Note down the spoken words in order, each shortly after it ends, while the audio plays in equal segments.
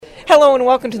Hello and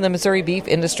welcome to the Missouri Beef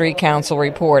Industry Council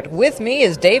Report. With me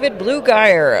is David Blue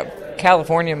Geier of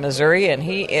California, Missouri, and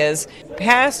he is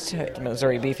past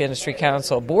Missouri Beef Industry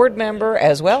Council board member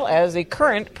as well as the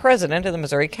current president of the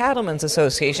Missouri Cattlemen's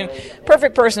Association.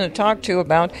 Perfect person to talk to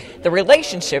about the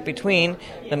relationship between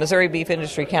the Missouri Beef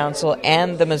Industry Council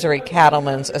and the Missouri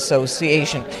Cattlemen's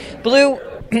Association. Blue,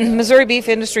 Missouri Beef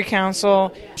Industry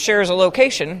Council shares a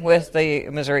location with the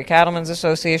Missouri Cattlemen's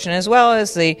Association as well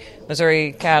as the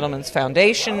Missouri Cattlemen's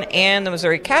Foundation and the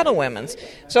Missouri Cattlewomen's.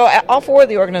 So all four of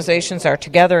the organizations are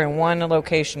together in one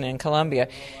location in Columbia.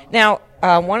 Now,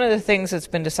 one of the things that's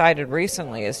been decided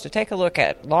recently is to take a look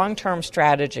at long-term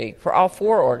strategy for all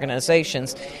four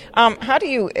organizations. How do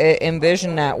you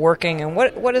envision that working, and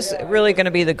what is really going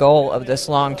to be the goal of this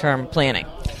long-term planning?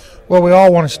 Well, we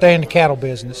all want to stay in the cattle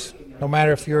business, no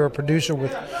matter if you're a producer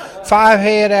with 5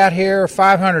 head out here or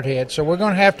 500 head. So we're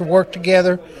going to have to work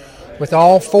together with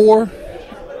all four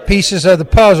pieces of the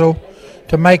puzzle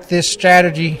to make this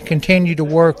strategy continue to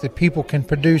work, that people can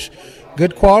produce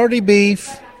good quality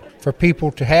beef, for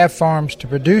people to have farms to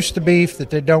produce the beef, that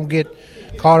they don't get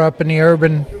caught up in the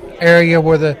urban area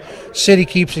where the city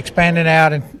keeps expanding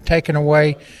out and taking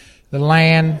away the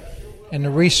land and the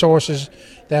resources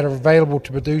that are available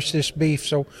to produce this beef.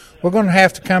 So we're going to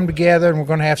have to come together, and we're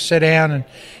going to have to sit down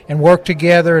and work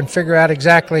together and figure out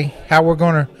exactly how we're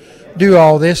going to do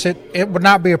all this. It would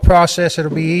not be a process.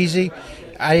 It'll be easy.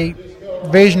 I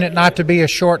envision it not to be a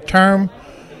short-term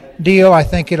deal. I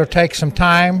think it'll take some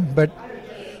time, but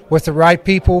with the right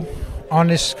people on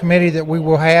this committee that we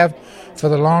will have for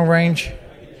the long-range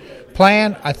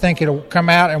plan, I think it'll come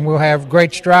out and we'll have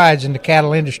great strides in the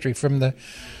cattle industry, from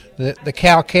the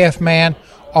cow-calf man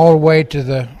all the way to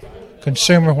the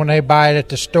consumer when they buy it at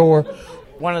the store.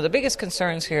 One of the biggest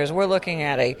concerns here is we're looking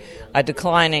at a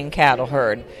declining cattle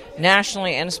herd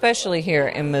nationally and especially here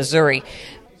in Missouri.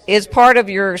 Is part of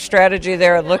your strategy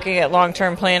there, looking at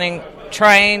long-term planning,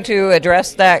 trying to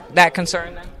address that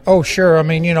concern then? Oh, sure. I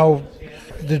mean,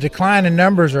 the decline in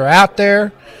numbers are out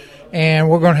there, and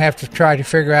we're going to have to try to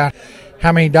figure out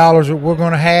how many dollars we're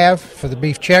going to have for the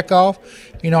beef checkoff.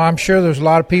 I'm sure there's a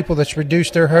lot of people that's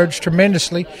reduced their herds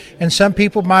tremendously, and some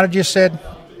people might have just said,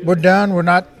 we're done, we're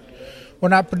not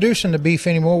producing the beef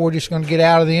anymore, we're just going to get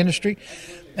out of the industry.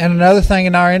 And another thing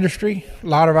in our industry, a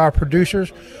lot of our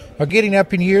producers are getting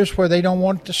up in years where they don't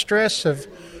want the stress of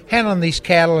handling these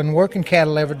cattle and working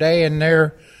cattle every day, and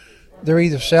they're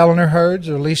either selling their herds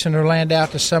or leasing their land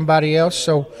out to somebody else.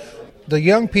 So the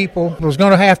young people was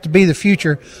going to have to be the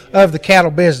future of the cattle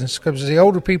business, because the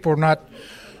older people are not.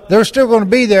 They're still going to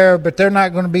be there, but they're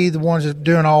not going to be the ones that are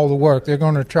doing all the work. They're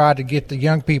going to try to get the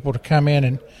young people to come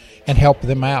in and help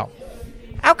them out.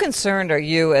 How concerned are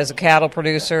you as a cattle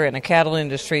producer and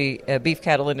a beef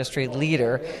cattle industry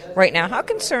leader right now? How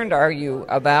concerned are you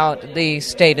about the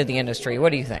state of the industry?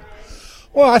 What do you think?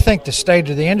 Well, I think the state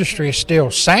of the industry is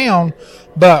still sound,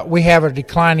 but we have a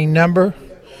declining number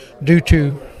due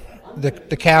to the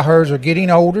cow herds are getting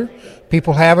older.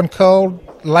 People haven't culled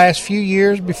the last few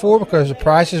years before because the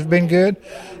prices have been good.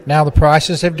 Now the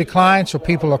prices have declined, so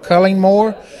people are culling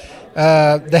more.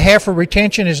 The heifer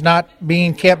retention is not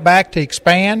being kept back to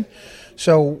expand.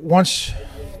 So once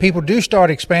people do start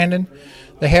expanding,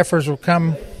 the heifers will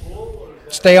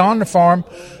stay on the farm.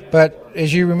 But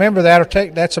as you remember,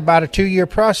 that's about a 2-year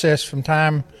process from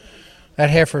time that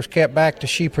heifer is kept back to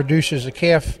she produces a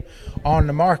calf on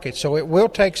the market. So it will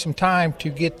take some time to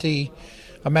get the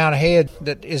amount of head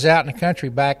that is out in the country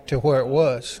back to where it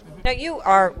was. Now, you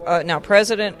are now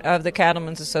president of the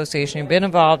Cattlemen's Association. You've been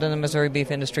involved in the Missouri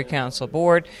Beef Industry Council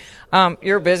board.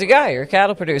 You're a busy guy. You're a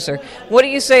cattle producer. What do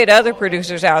you say to other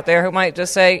producers out there who might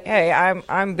just say, hey,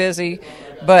 I'm busy,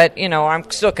 but, I'm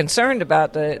still concerned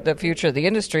about the future of the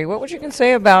industry? What would you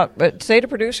say to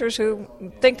producers who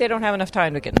think they don't have enough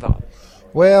time to get involved?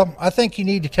 Well, I think you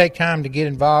need to take time to get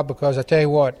involved, because I tell you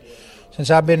what,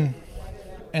 since I've been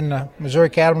in the Missouri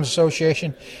Cattlemen's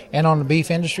Association and on the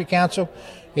Beef Industry Council,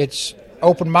 it's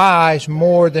opened my eyes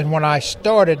more than when I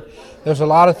started. There's a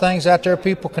lot of things out there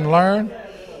people can learn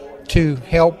to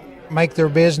help make their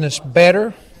business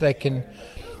better. They can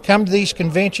come to these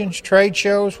conventions, trade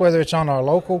shows, whether it's on our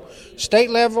local state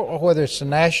level or whether it's the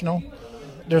national.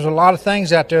 There's a lot of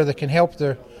things out there that can help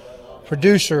the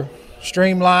producer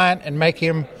streamline and make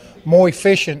him more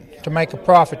efficient to make a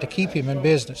profit, to keep him in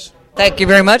business. Thank you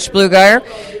very much, Blue Geier,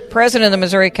 president of the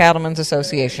Missouri Cattlemen's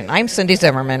Association. I'm Cindy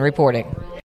Zimmerman reporting.